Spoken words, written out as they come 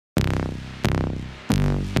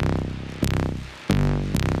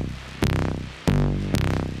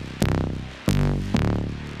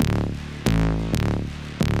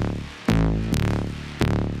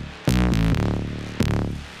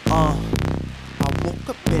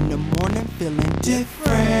in the morning feeling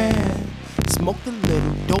different. Smoked a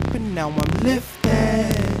little dope and now I'm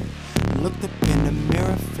lifted. Looked up in the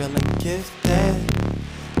mirror feeling gifted.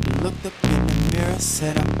 Looked up in the mirror,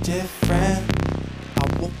 said I'm different.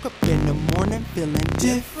 I woke up in the morning feeling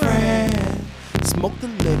different. Smoked a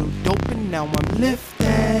little dope and now I'm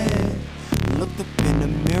lifted. Looked up in the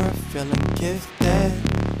mirror feeling gifted.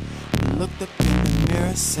 Looked up in the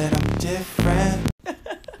mirror, said I'm different.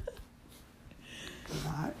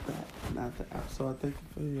 Not that. So I thank you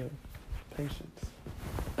for your patience.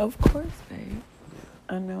 Of course, babe.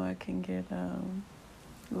 I know I can get a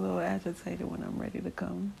little agitated when I'm ready to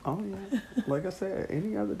come. Oh, yeah. Like I said,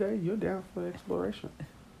 any other day, you're down for exploration.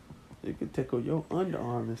 You can tickle your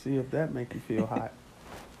underarm and see if that make you feel hot.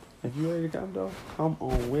 If you're ready to come, though, come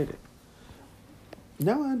on with it.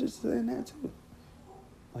 Now I understand that, too.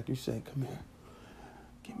 Like you said, come here.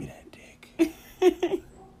 Give me that dick.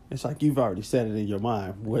 It's like you've already said it in your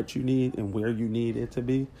mind, what you need and where you need it to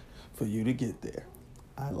be for you to get there.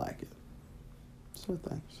 I like it. So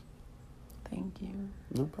thanks. Thank you.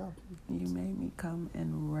 No problem. You made me come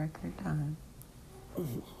in record time.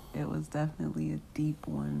 It was definitely a deep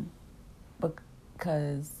one.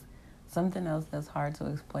 Because something else that's hard to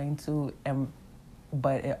explain too,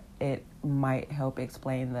 but it might help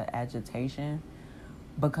explain the agitation,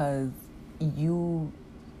 because you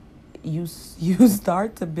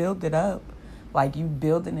start to build it up. Like you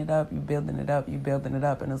building it up, and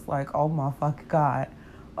it's like, oh my fucking God.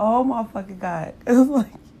 It's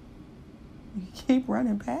like you keep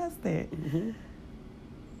running past it. Mm-hmm.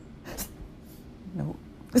 No.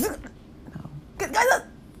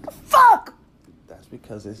 Fuck! That's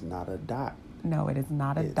because it's not a dot. No, it is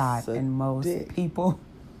not a dot. And most people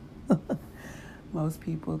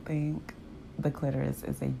think the clitoris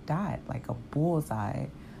is a dot, like a bullseye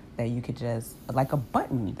that you could just, like a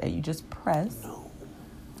button that you just press. No.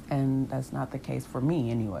 And that's not the case for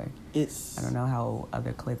me anyway. I don't know how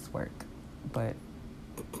other clits work, but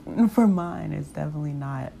for mine, it's definitely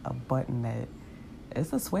not a button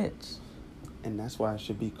it's a switch. And that's why it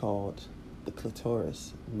should be called the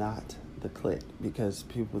clitoris, not the clit, because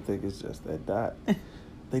people think it's just that dot.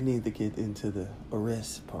 They need to get into the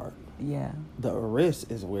oris part. Yeah. The oris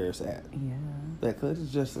is where it's at. Yeah. That clit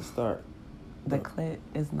is just a start. The clit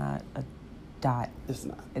is not a dot. It's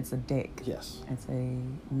not. It's a dick. Yes. It's a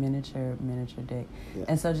miniature dick. Yeah.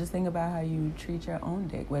 And so just think about how you treat your own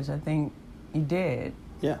dick, which I think you did.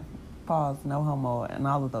 Yeah. Pause, no homo, and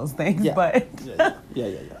all of those things. Yeah. But yeah.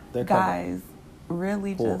 They're guys,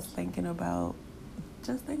 really Pause. just think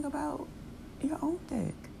about your own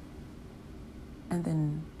dick. And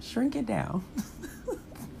then shrink it down.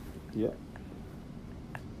 Yeah.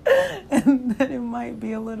 And then it might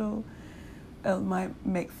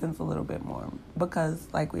make sense a little bit more. Because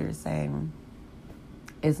like we were saying,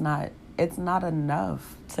 it's not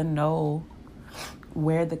enough to know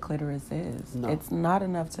where the clitoris is. No. It's not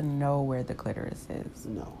enough to know where the clitoris is.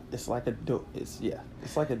 No. It's like a door. It's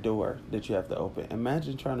like a door that you have to open.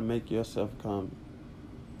 Imagine trying to make yourself come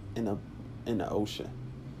in the ocean.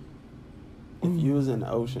 If you was in the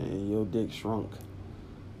ocean and your dick shrunk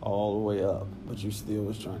all the way up, but you still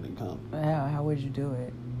was trying to come. How would you do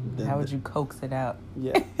it? How would you coax it out?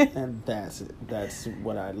 Yeah, and that's it. That's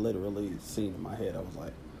what I literally seen in my head. I was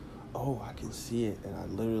like, oh, I can see it. And I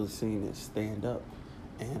literally seen it stand up.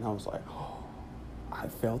 And I was like, oh, I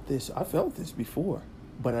felt this before.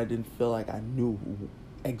 But I didn't feel like I knew,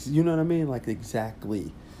 you know what I mean? Like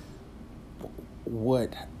exactly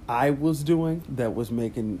what I was doing that was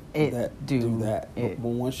making it that do that. But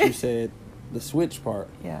once you said the switch part,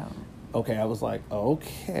 yeah. Okay, I was like,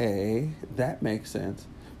 okay, that makes sense.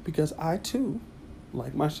 Because I, too,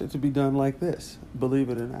 like my shit to be done like this. Believe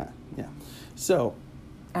it or not. Yeah. So.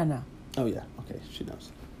 I know. Oh, yeah. Okay, she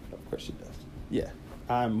knows. Of course she does. Yeah.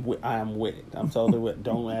 I'm with it. I'm totally with it.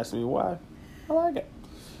 Don't ask me why. I like it.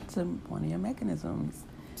 It's one of your mechanisms.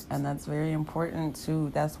 And that's very important, too.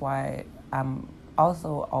 That's why I'm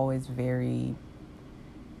also always very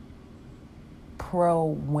pro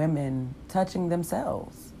women touching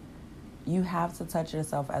themselves. You have to touch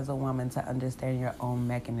yourself as a woman to understand your own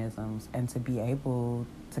mechanisms and to be able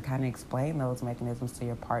to kind of explain those mechanisms to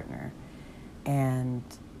your partner. And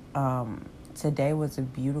today was a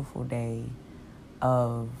beautiful day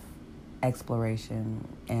of exploration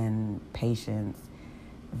and patience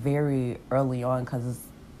very early on, because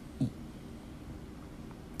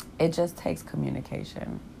it just takes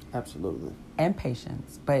communication. Absolutely. And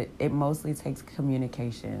patience, but it mostly takes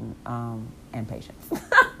communication and patience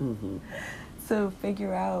Mm-hmm. to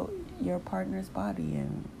figure out your partner's body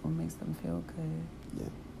and what makes them feel good. Yeah.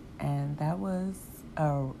 And that was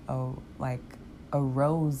a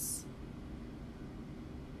rose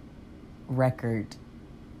record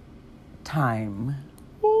time.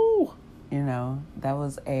 Woo! You know,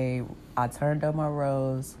 I turned on my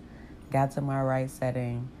rose, got to my right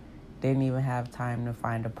setting, didn't even have time to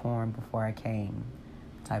find a porn before I came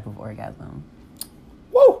type of orgasm.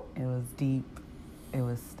 Woo! It was deep, it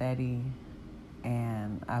was steady,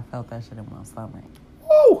 and I felt that shit in my stomach.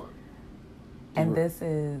 Woo! And this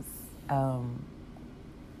is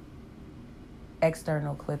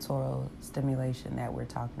external clitoral stimulation that we're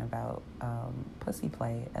talking about, pussy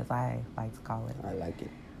play, as I like to call it. I like it.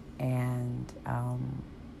 And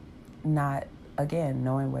not, again,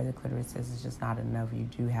 knowing where the clitoris is just not enough. You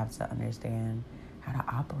do have to understand how to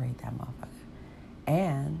operate that motherfucker.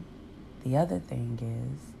 And the other thing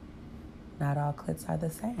is, not all clits are the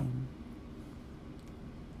same.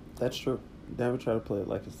 That's true. Never try to play it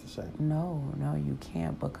like it's the same. No, you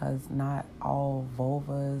can't, because not all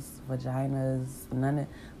vulvas, vaginas, none of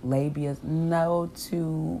labias, no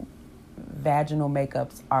two vaginal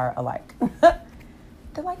makeups are alike.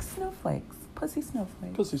 They're like snowflakes, pussy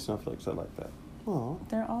snowflakes. Pussy snowflakes, I like that. Aw.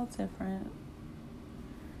 They're all different,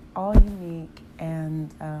 all unique, and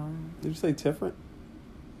Did you say different?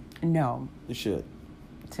 no, You should.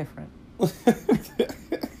 different.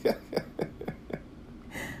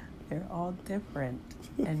 They're all different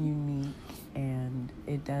and unique, and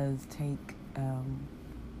it does take,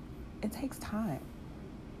 it takes time,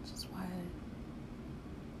 which is why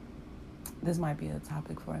this might be a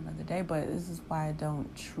topic for another day, but this is why I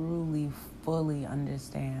don't truly, fully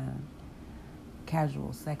understand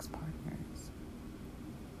casual sex partners.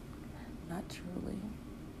 Not truly.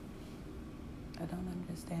 I don't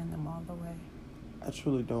understand them all the way. I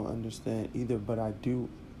truly don't understand either, but I do.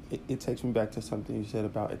 It takes me back to something you said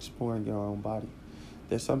about exploring your own body.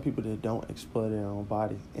 There's some people that don't explore their own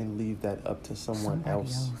body and leave that up to someone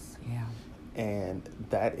else. Yeah. And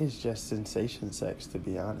that is just sensation sex, to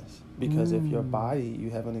be honest. Because if your body, you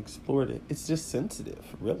haven't explored it, it's just sensitive,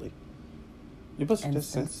 really. You're supposed to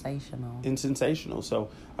just sensational. And sensational. So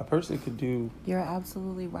a person could do... You're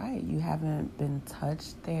absolutely right. You haven't been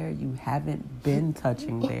touched there. You haven't been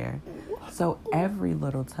touching there. So every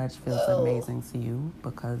little touch feels amazing to you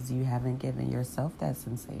because you haven't given yourself that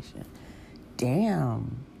sensation.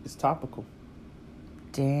 Damn. It's topical.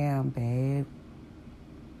 Damn, babe.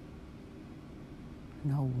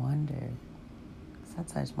 No wonder. 'Cause I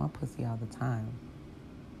touch my pussy all the time.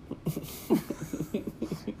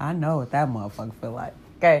 I know what that motherfucker feel like.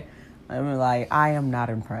 Okay. I'm like, I am not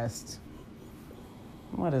impressed.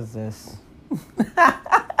 What is this?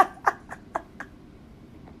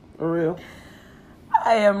 For real.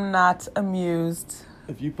 I am not amused.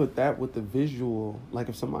 If you put that with the visual, like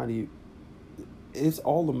if somebody... It's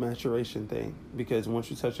all a maturation thing. Because once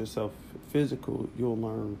you touch yourself physical, you'll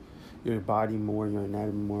learn your body more, your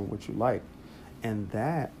anatomy more, what you like. And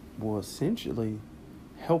that will essentially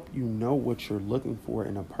help you know what you're looking for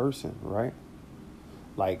in a person, right?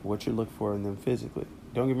 Like what you're looking for in them physically.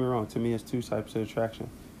 Don't get me wrong. To me, it's two types of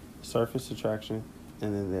attraction. Surface attraction,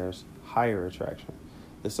 and then there's higher attraction.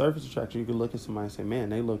 The surface attraction, you can look at somebody and say, man,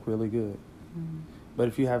 they look really good. Mm-hmm. But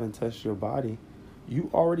if you haven't touched your body,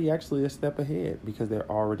 you already actually a step ahead because they're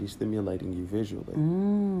already stimulating you visually.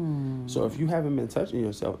 So if you haven't been touching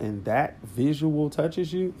yourself and that visual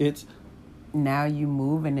touches you, it's... Now you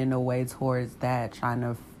moving in a way towards that, trying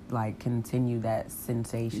to like continue that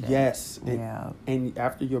sensation. Yes. Yeah. And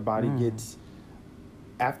after your body gets...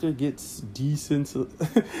 After it gets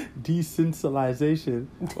desensitization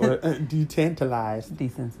or detantalized.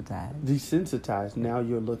 Desensitized. Now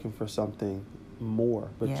you're looking for something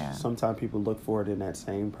more. But sometimes people look for it in that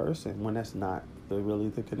same person when that's not really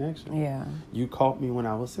the connection. Yeah. You caught me when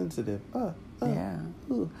I was sensitive. Yeah.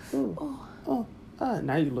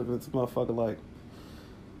 Now you're looking at this motherfucker like,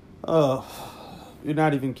 you're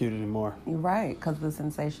not even cute anymore. You're right, because the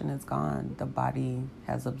sensation is gone. The body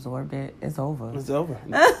has absorbed it. It's over. It's over.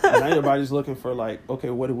 Now your body's looking for like,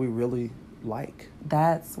 okay, what do we really like?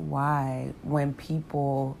 That's why when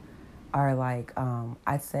people are like,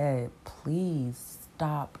 I said, please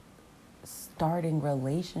stop starting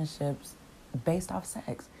relationships based off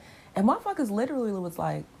sex. And motherfuckers literally was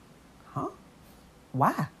like, huh?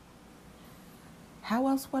 Why? How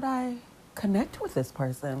else would I connect with this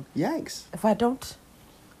person? Yikes. If I don't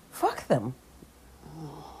fuck them.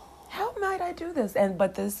 How might I do this?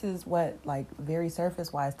 But this is what, like, very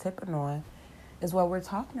surface wise tipping on is what we're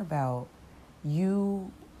talking about.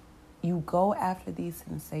 You go after these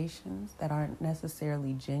sensations that aren't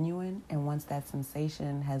necessarily genuine, and once that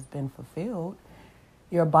sensation has been fulfilled,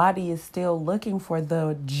 your body is still looking for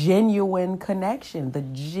the genuine connection, the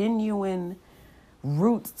genuine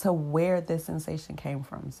roots to where this sensation came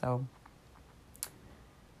from. So,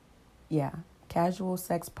 yeah, casual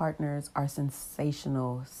sex partners are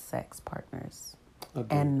sensational sex partners.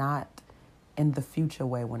 Agreed. And not in the future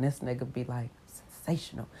way when this nigga be like,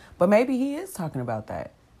 sensational. But maybe he is talking about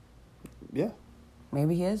that. Yeah.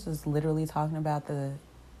 Maybe he is just literally talking about the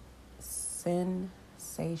sensation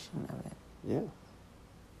of it. Yeah.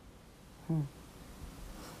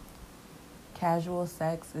 Casual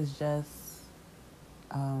sex is just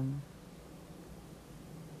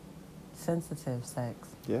sensitive sex.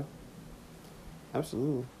 Yeah.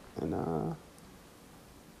 Absolutely. And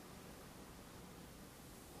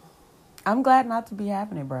I'm glad not to be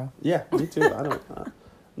having it, bro. yeah, me too. I don't.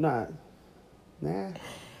 Nah.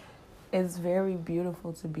 It's very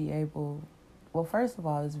beautiful to be able. Well, first of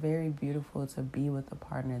all, it's very beautiful to be with a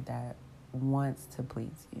partner that wants to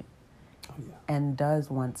please you. Oh yeah. And does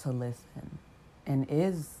want to listen and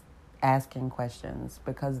is asking questions,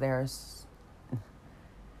 because there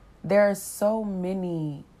are so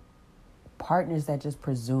many partners that just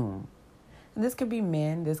presume. And this could be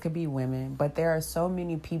men, this could be women, but there are so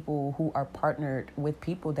many people who are partnered with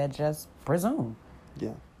people that just presume.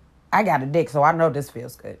 Yeah. I got a dick, so I know this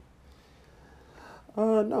feels good.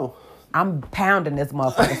 No. I'm pounding this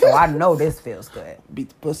motherfucker, so I know this feels good. Beat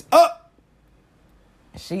the pussy up.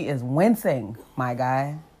 She is wincing, my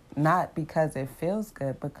guy. Not because it feels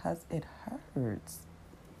good, because it hurts.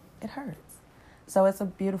 It hurts. So it's a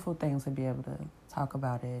beautiful thing to be able to talk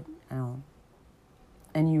about it.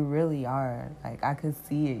 And you really are. Like, I could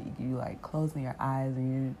see it. You, like, closing your eyes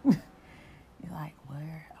and you're like,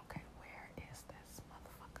 where is this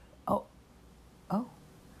motherfucker? Oh.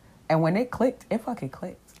 And when it clicked, it fucking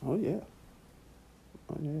clicked. Oh yeah.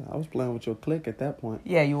 I was playing with your click at that point.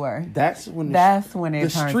 Yeah, you were. That's when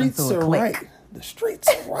it turns into a click. Right. The streets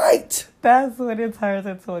are right. That's when it turns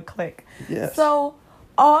into a click. Yes. So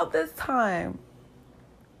all this time,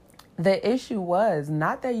 the issue was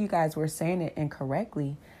not that you guys were saying it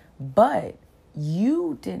incorrectly, but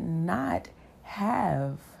you did not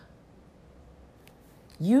earn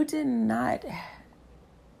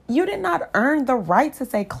the right to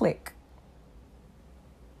say click.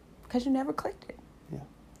 Because you never clicked it. Yeah.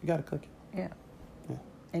 You got to click it. Yeah. Yeah.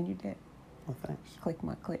 And you did. Well, thanks. Click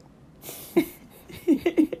my click.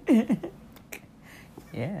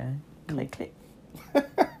 Yeah. Click.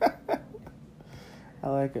 I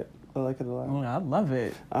like it. I like it a lot. I love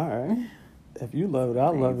it. All right. If you love it,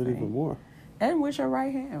 I'll love it even more. And with your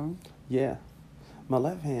right hand. Yeah. My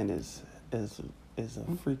left hand is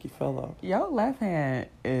a freaky fellow. Your left hand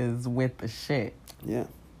is with the shit. Yeah.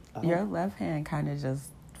 Your left hand kind of just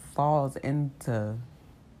falls into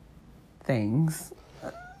things.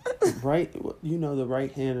 Right. You know, the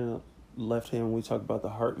right hand and left hand, when we talk about the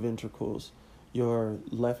heart ventricles, your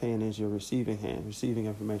left hand is your receiving hand, receiving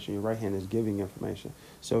information. Your right hand is giving information.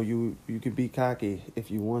 So you can be cocky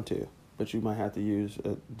if you want to, but you might have to use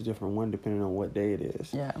a different one depending on what day it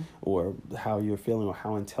is. Yeah. Or how you're feeling or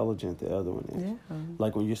how intelligent the other one is. Yeah.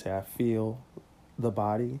 Like when you say, I feel the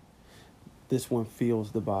body, this one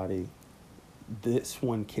feels the body. This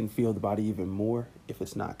one can feel the body even more if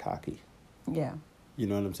it's not cocky. Yeah. You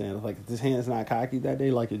know what I'm saying? Like, if this hand's not cocky that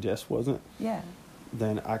day, like it just wasn't, Yeah.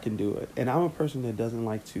 then I can do it. And I'm a person that doesn't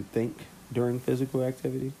like to think during physical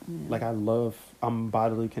activity. Yeah. Like, I'm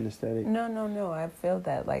bodily kinesthetic. No. I feel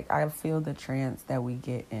that. Like, I feel the trance that we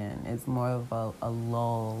get in is more of a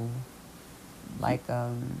lull. Like,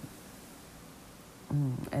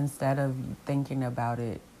 instead of thinking about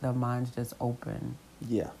it, the mind's just open.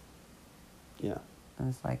 Yeah. Yeah. And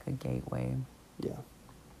it's like a gateway. Yeah.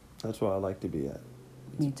 That's where I like to be at.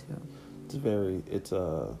 Me too.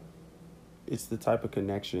 It's the type of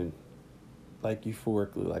connection, like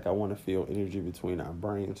euphorically, like I want to feel energy between our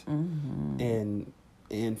brains. Mm-hmm.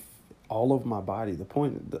 And all over my body. The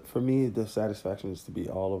point, for me, the satisfaction is to be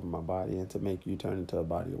all over my body and to make you turn into a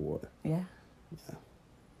body of water. Yeah.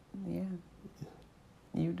 Yeah.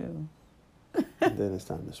 You do. And then it's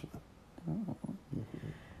time to swim. Oh.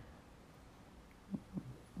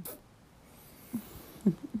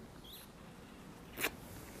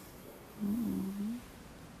 Mm-hmm.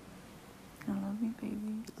 I love you,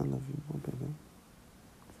 baby. I love you more, baby.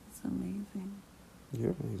 It's amazing.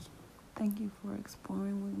 You're amazing. Thank you for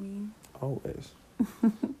exploring with me. Always.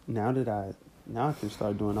 Now I can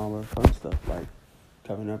start doing all the fun stuff, like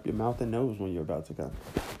covering up your mouth and nose when you're about to come.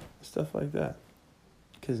 Stuff like that.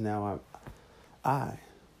 Because now I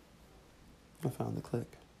found the click.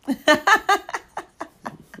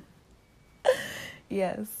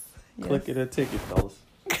 Yes. Click it a ticket, fellas.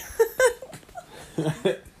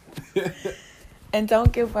 And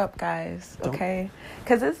don't give up, guys. Okay,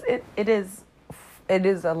 because it is it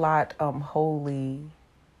is a lot wholly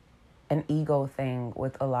an ego thing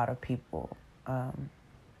with a lot of people. And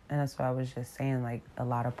that's why I was just saying, like, a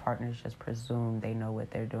lot of partners just presume they know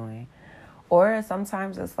what they're doing. Or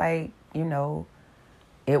sometimes it's like, you know,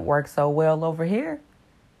 it works so well over here.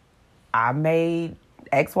 I made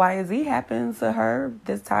X, Y, and Z happen to her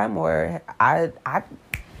this time. Or I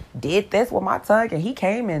did this with my tongue and he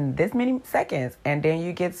came in this many seconds. And then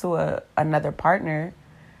you get to another partner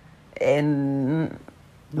and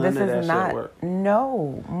None this of that is shit not, work.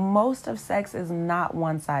 no, most of sex is not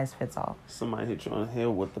one size fits all. Somebody hit you on the head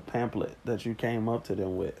with the pamphlet that you came up to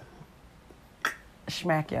them with.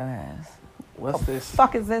 Smack your ass. What's this?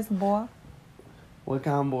 Fuck is this, boy? What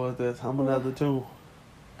combo is this? I'm another tune.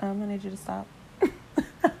 I'm gonna need you to stop.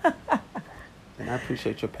 And I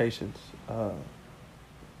appreciate your patience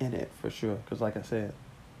in it for sure. Because like I said,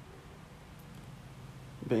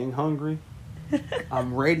 being hungry,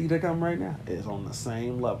 I'm ready to come right now, is on the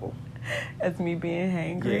same level. It's me being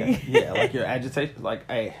hangry. Yeah, like your agitation. Like,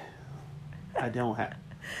 hey, I don't have...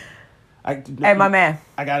 Hey, my man.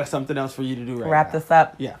 I got something else for you to do right now. Wrap this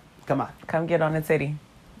up. Yeah, come on. Come get on the titty.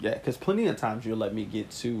 Yeah, because plenty of times you'll let me get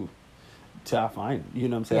to I find, you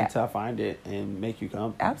know what I'm saying, Yeah. till I find it and make you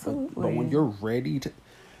come. Absolutely. But when you're ready to,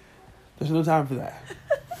 there's no time for that.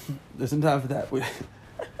 There's no time for that.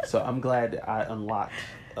 So I'm glad that I unlocked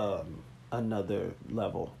another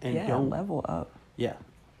level. And Yeah, don't level up. Yeah.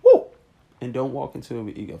 Woo! And don't walk into it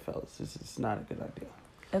with ego, fellas. It's not a good idea.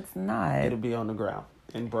 It's not. It'll be on the ground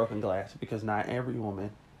in broken glass, because not every woman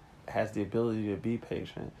has the ability to be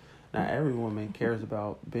patient. Not every woman cares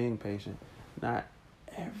about being patient. Not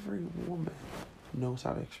every woman knows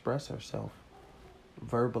how to express herself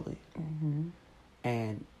verbally. Mm-hmm.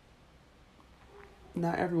 And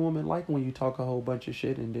not every woman like when you talk a whole bunch of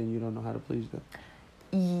shit and then you don't know how to please them.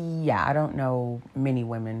 Yeah, I don't know many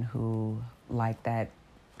women who like that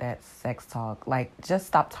sex talk. Like, just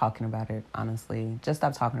stop talking about it, honestly. Just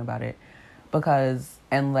stop talking about it. Because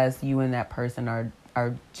unless you and that person are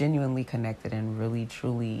genuinely connected and really,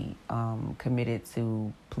 truly committed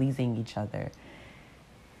to pleasing each other,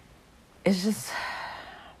 it's just,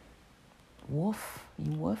 woof.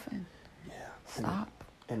 You woofing. Yeah. Stop.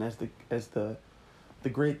 And as the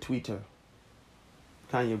great tweeter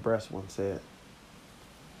Kanye Brest once said,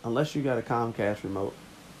 unless you got a Comcast remote,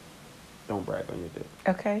 don't brag on your dick.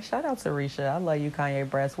 Okay, shout out to Risha. I love you, Kanye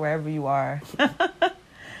Brest, wherever you are.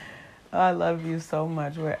 I love you so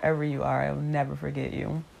much wherever you are. I'll never forget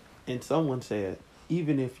you. And someone said,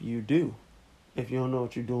 even if you do, if you don't know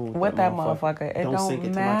what you're doing With that motherfucker, it don't sink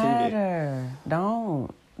it to my TV. matter.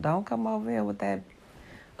 Don't come over here with that.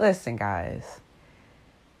 Listen, guys,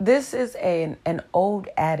 this is an old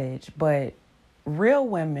adage, but real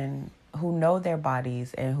women who know their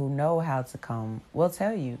bodies and who know how to come will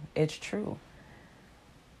tell you it's true.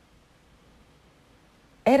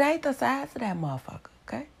 It ain't the size of that motherfucker,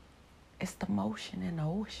 okay? It's the motion in the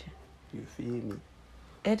ocean. You feel me?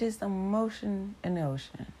 It is the motion in the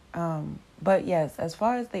ocean. But yes, as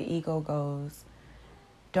far as the ego goes,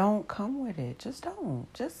 don't come with it. Just don't.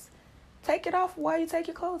 Just take it off while you take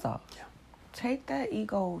your clothes off. Yeah. Take that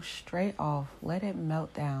ego straight off. Let it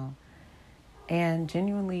melt down. And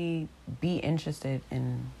genuinely be interested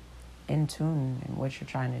in tune in what you're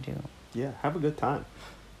trying to do. Yeah, have a good time.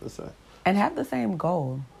 And have the same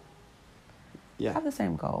goal. Yeah. Have the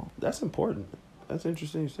same goal. That's important. That's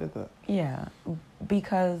interesting you said that. Yeah,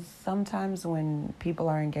 because sometimes when people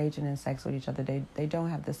are engaging in sex with each other, they don't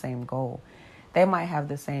have the same goal. They might have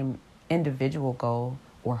the same individual goal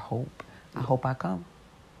or hope. I hope I come.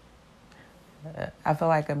 I feel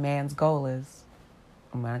like a man's goal is,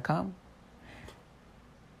 I'm going to come.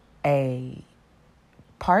 A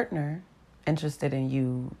partner interested in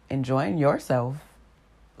you enjoying yourself,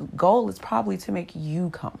 goal is probably to make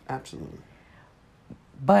you come. Absolutely.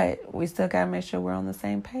 But we still got to make sure we're on the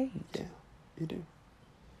same page. Yeah, you do.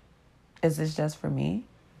 Is this just for me?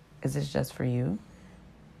 Is this just for you?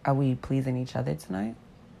 Are we pleasing each other tonight?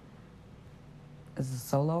 Is this a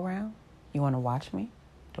solo round? You want to watch me?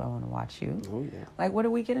 Do I want to watch you? Oh, yeah. Like, what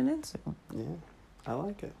are we getting into? Yeah, I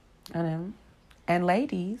like it. And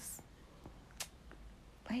ladies,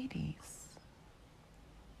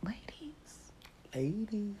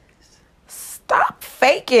 stop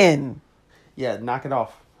faking. Yeah, knock it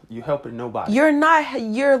off. You helping nobody.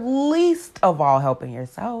 You're least of all helping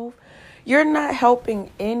yourself. You're not helping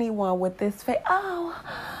anyone with this fake.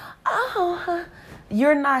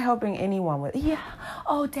 You're not helping anyone with, dad,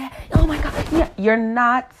 oh my God. Yeah, you're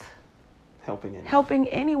not helping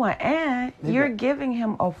anyone. And you're giving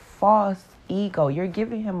him a false ego. You're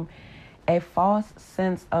giving him a false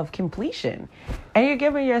sense of completion. And you're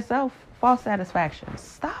giving yourself false satisfaction.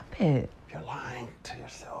 Stop it. You're lying to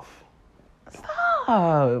yourself.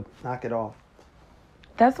 Stop. Knock it off.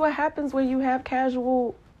 That's what happens when you have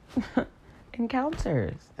casual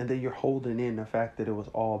encounters. And then you're holding in the fact that it was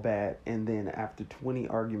all bad. And then after 20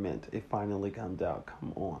 arguments, it finally comes out.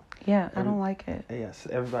 Come on. Yeah, I don't like it. Yes,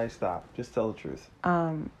 everybody stop. Just tell the truth.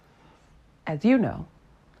 As you know,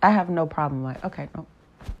 I have no problem. Like, okay, no.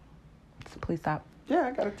 Please stop. Yeah,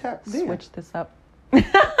 I got to tap then. Switch this up.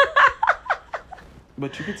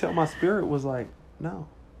 But you could tell my spirit was like, no,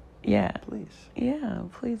 Yeah. please. Yeah,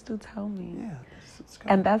 please do tell me. Yeah. Let's go.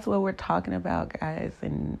 And that's what we're talking about, guys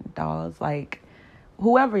and dolls. Like,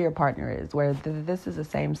 whoever your partner is, whether this is a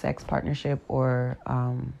same-sex partnership or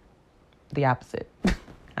the opposite.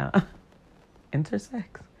 Intersex?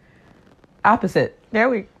 Opposite. There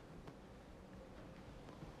we...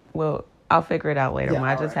 Well, I'll figure it out later. Yeah,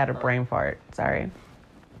 I just had a brain fart. Sorry.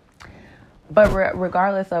 But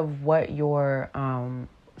regardless of what your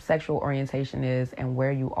sexual orientation is and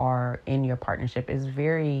where you are in your partnership, is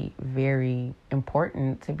very, very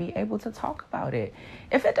important to be able to talk about it.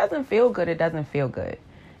 If it doesn't feel good, it doesn't feel good.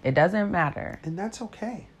 It doesn't matter. And that's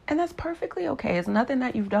okay. And that's perfectly okay. It's nothing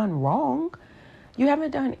that you've done wrong. You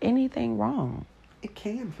haven't done anything wrong. It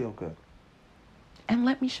can feel good. And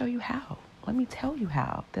let me show you how. Let me tell you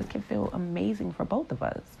how. This can feel amazing for both of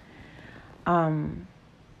us.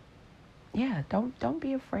 Yeah, don't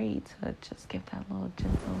be afraid to just give that little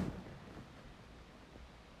gentle.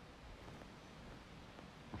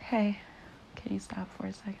 Hey, can you stop for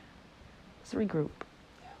a second? Let's regroup.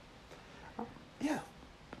 Yeah.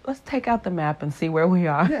 Let's take out the map and see where we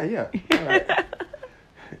are. Yeah. All right.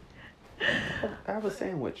 I have a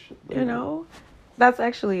sandwich. You know, that's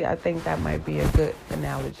actually, I think that might be a good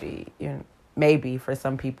analogy. You know, maybe for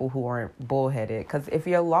some people who aren't bullheaded. Because if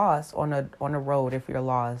you're lost on a road, if you're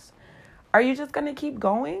lost, are you just gonna keep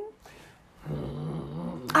going?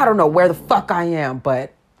 I don't know where the fuck I am,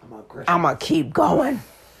 but I'm gonna keep going.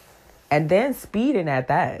 And then speeding at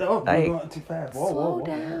that. No, like, you're going too fast. Slow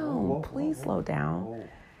down. Please slow down. Whoa.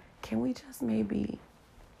 Can we just maybe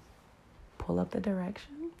pull up the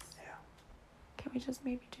directions? Yeah. Can we just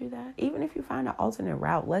maybe do that? Even if you find an alternate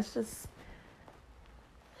route, let's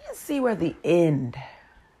see where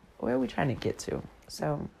where are we trying to get to?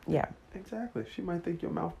 So, yeah. Exactly. She might think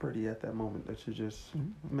your mouth pretty at that moment that you're just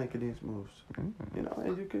making these moves. Mm-hmm. You know,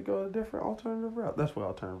 and you could go a different alternative route. That's what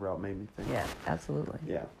alternative route made me think. Yeah, absolutely.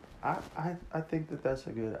 Yeah. I think that's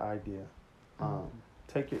a good idea.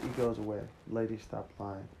 Take your egos away. Ladies, stop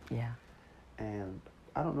lying. Yeah. And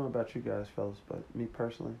I don't know about you guys, fellas, but me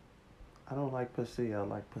personally, I don't like pussy. I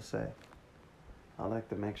like pussy. I like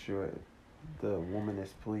to make sure the woman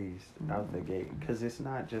is pleased out the gate. Because it's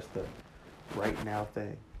not just a right now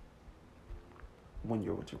thing when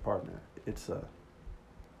you're with your partner. It's a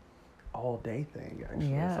all day thing,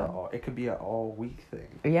 actually. Yeah. It could be an all week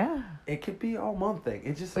thing. Yeah. It could be all month thing.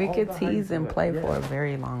 It just We all could about how you tease do and it. play Yeah. for a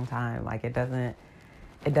very long time. Like, it doesn't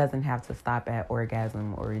have to stop at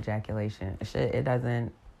orgasm or ejaculation. It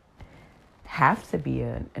doesn't have to be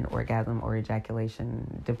an orgasm or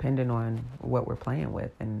ejaculation, depending on what we're playing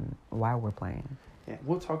with and why we're playing. Yeah,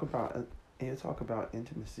 we'll talk about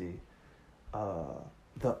intimacy,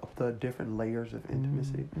 the different layers of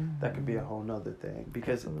intimacy. That could be a whole nother thing.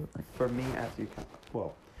 Because Absolutely. for me, after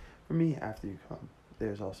you come,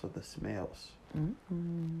 there's also the smells,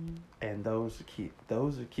 and those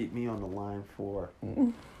keep me on the line for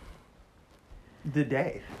the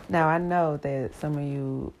day. Now, I know that some of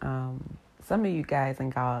you guys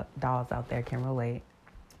and dolls out there can relate.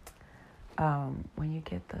 When you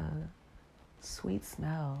get the sweet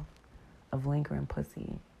smell of lingering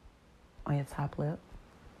pussy on your top lip.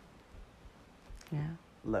 Yeah.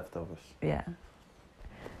 Leftovers. Yeah.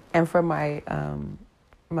 And for my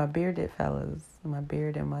my bearded fellas, my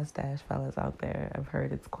beard and mustache fellas out there, I've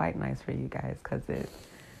heard it's quite nice for you guys because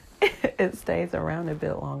it stays around a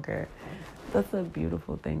bit longer. That's a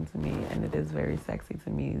beautiful thing to me, and it is very sexy to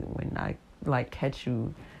me when I like catch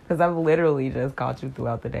you, because I've literally just caught you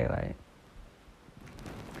throughout the day, like.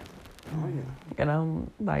 Oh yeah. And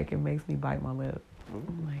I'm like, it makes me bite my lip.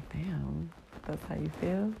 I'm like, damn, that's how you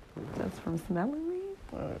feel? Just from smelling me?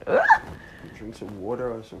 Drink some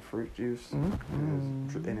water or some fruit juice, and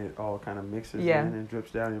it all kind of mixes in Yeah. and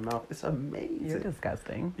drips down your mouth. It's amazing. You're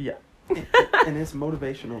disgusting. Yeah. And it's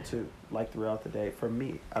motivational too, like throughout the day. For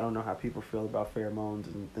me, I don't know how people feel about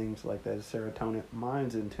pheromones and things like that. Serotonin,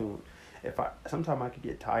 mine's in tune. Sometimes I could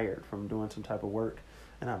get tired from doing some type of work,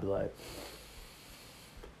 and I'd be like,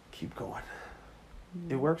 keep going.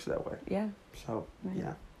 It works that way. Yeah. So,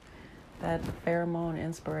 yeah. That pheromone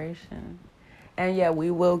inspiration. And yeah, we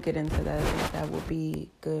will get into that. That will be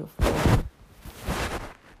good for.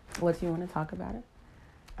 What do you want to talk about it?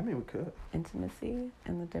 I mean, we could. Intimacy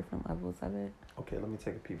and the different levels of it. Okay, let me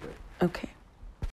take a pee break. Okay.